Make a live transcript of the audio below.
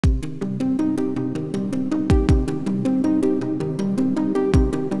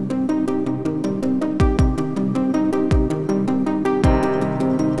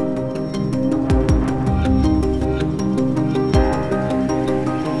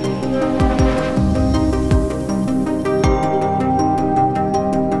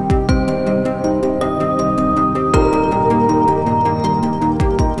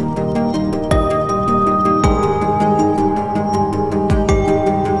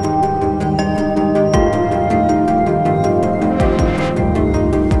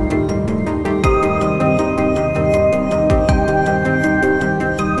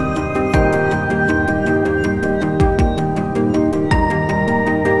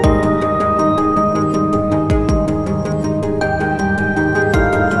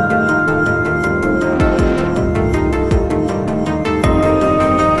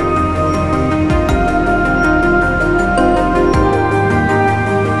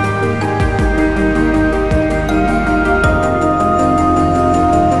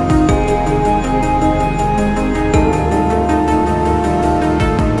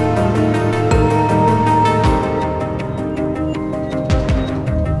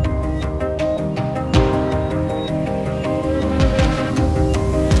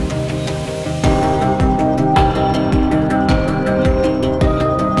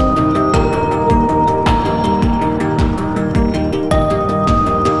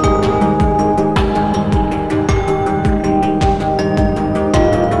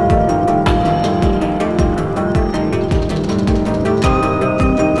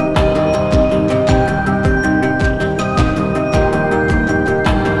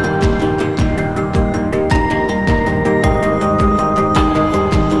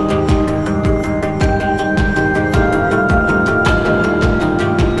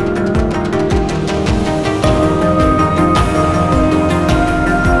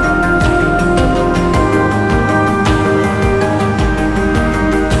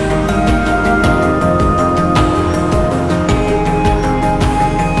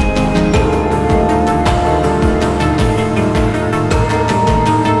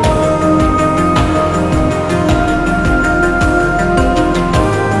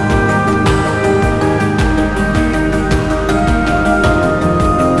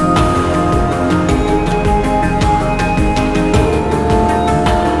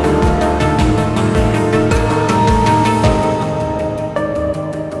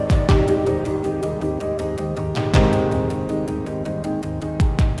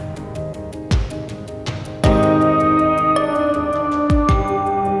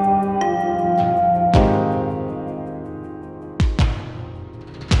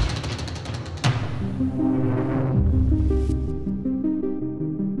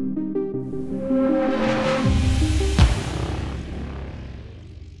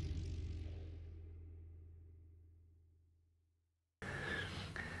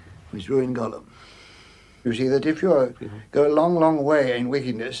which ruined Gollum. You see that if you go a long, long way in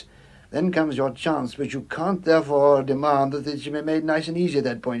wickedness, then comes your chance, but you can't therefore demand that it should be made nice and easy at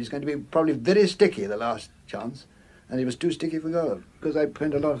that point. It's going to be probably very sticky, the last chance. And it was too sticky for Gollum, because I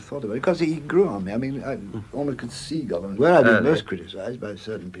spent a lot of thought about it, because he grew on me. I mean, I almost could see Gollum. Where I've been most criticised by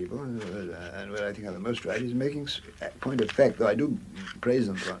certain people, and where I think I'm the most right, is making point of fact, though I do praise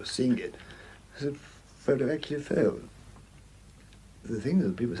them for seeing it, as a photo actually failed. The thing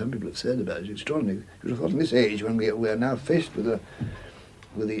that some people have said about it is extraordinary. You would have thought in this age, when we are now faced with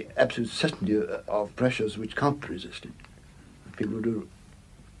the absolute certainty of pressures which can't be resisted, people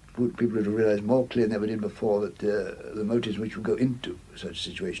would realise more clearly than ever did before that the motives which will go into such a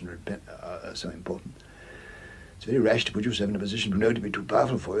situation are so important. It's very rash to put yourself in a position you know to be too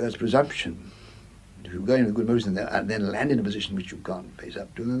powerful for you. That's presumption. If you go in with good motives and then land in a position which you can't face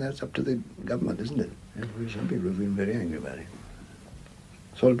up to, then that's up to the government, isn't it? Some people have been very angry about it.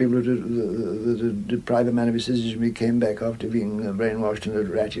 Sort of people who deprive a man of his citizenship, he came back after being brainwashed and a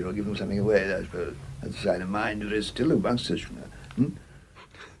ratty or given something away. I suppose that's a sign of mind. There is still a such.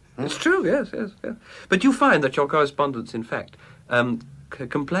 It's true, yes. But you find that your correspondents, in fact,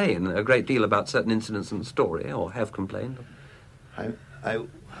 complain a great deal about certain incidents in the story, or have complained? I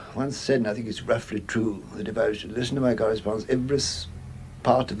once said, and I think it's roughly true, that if I was to listen to my correspondence, every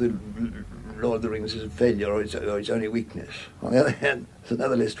part of the Lord of the Rings is a failure or its only weakness. On the other hand, there's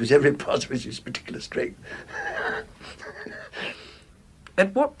another list which every part of it is particular strength.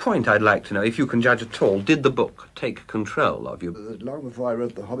 At what point, I'd like to know, if you can judge at all, did the book take control of you? Long before I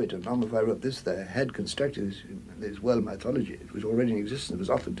wrote The Hobbit and long before I wrote this, they had constructed this world mythology. It was already in existence. It was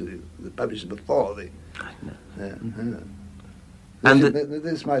offered to the publishers before. I know. And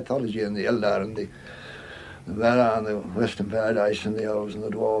this mythology and the Eldar and the Valar and the Western Paradise and the elves and the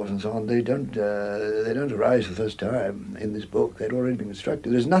dwarves and so on, they don't arise for the first time in this book. They'd already been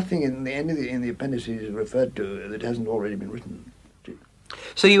constructed. There's nothing in the appendices referred to that hasn't already been written.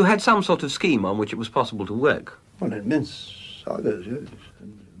 So you had some sort of scheme on which it was possible to work? Well, immense sagas, yes.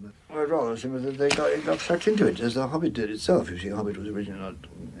 Well, rather simple that they got sucked into it, as The Hobbit did itself. You see, The Hobbit was originally not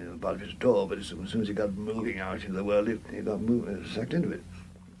part of it at all, but as soon as it got moving out into the world, it got sucked into it.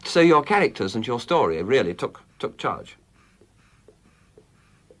 So your characters and your story really took charge?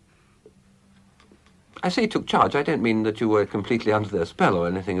 I say took charge, I don't mean that you were completely under their spell or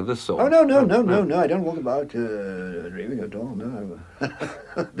anything of this sort. Oh, no, I don't walk about dreaming at all, no.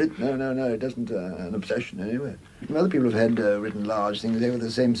 No, it isn't an obsession anyway. Other people have had written large things, they have the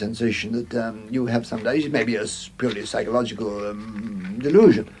same sensation that you have sometimes. It may be a purely psychological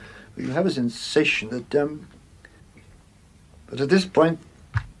delusion, but you have a sensation that, but at this point,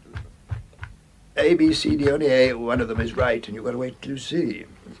 A, B, C, D, only A, one of them is right, and you've got to wait to see.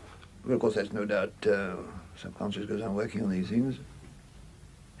 Well, of course, there's no doubt subconscious goes on working on these things.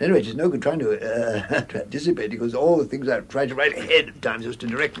 Anyway, it's no good trying to anticipate, because all the things I've tried to write ahead of time just to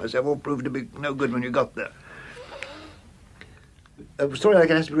direct myself all proved to be no good when you got there. A story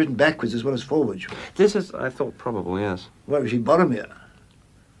like it has to be written backwards as well as forwards. This is, I thought, probable, yes. Well, you see, Boromir,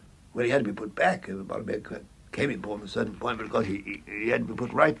 well, he had to be put back. Boromir came important at a certain point, but of course he had to be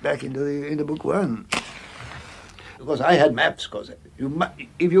put right back into book one. Of course, I had maps, of course.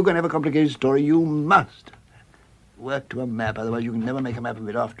 If you're going to have a complicated story, you must work to a map, otherwise you can never make a map of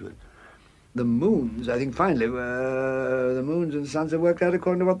it afterwards. The moons, I think, finally, the moons and suns have worked out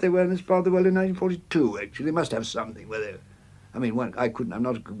according to what they were in this part of the world in 1942, actually. They must have something where they... I mean, I'm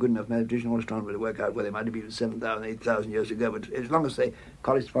not a good enough mathematician or astronomer to work out where they might have been 7,000, 8,000 years ago, but as long as they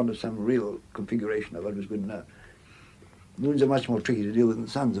correspond to some real configuration of what was good enough. Moons are much more tricky to deal with than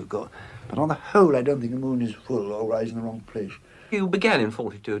suns, of course. But on the whole, I don't think the moon is full or lies in the wrong place. You began in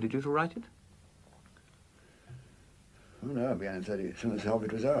 42, did you, to write it? Oh, no, I began in 30, as soon as The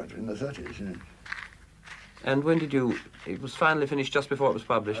Hobbit was out, in the 30s, you know. And when did you... It was finally finished just before it was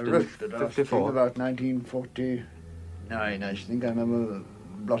published, I wrote it 54? about 1949, I think. I remember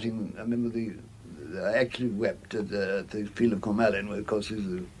I actually wept at the field of Cormallen, where, of course,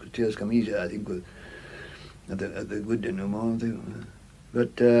 the tears come easier, I think, with... At the good denouement.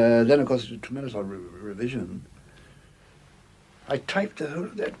 But then, of course, a tremendous revision. I typed the whole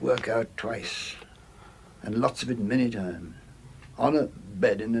of that work out twice, and lots of it many times, on a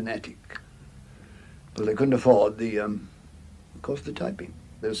bed in an attic. Because I couldn't afford of course, the typing.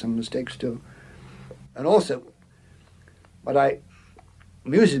 There were some mistakes still. And also, what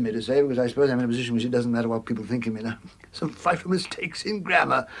amuses me to say, because I suppose I'm in a position which it doesn't matter what people think of me now, some frightful mistakes in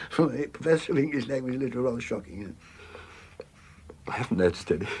grammar from a professor of English language literature, rather shocking. Yeah. I haven't noticed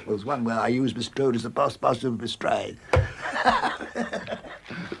any. There was one where I used bestrode as the past participle of bestride.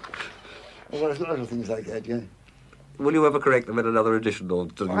 Well, there's a lot of things like that, yeah. Will you ever correct them in another edition? Or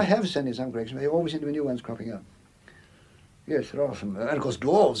I have sent in some corrections, but there always seem to be new ones cropping up. Yes, there are some. And of course,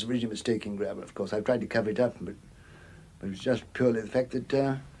 dwarves originally mistaking grammar, of course. I've tried to cover it up, but it's just purely the fact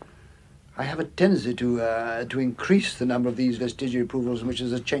that I have a tendency to increase the number of these vestigial approvals, which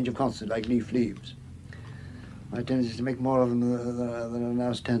is a change of consonant, like leaf, leaves. My tendency is to make more of them than are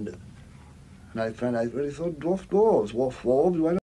now standard. And I really thought dwarves, wharf, wharves, why not?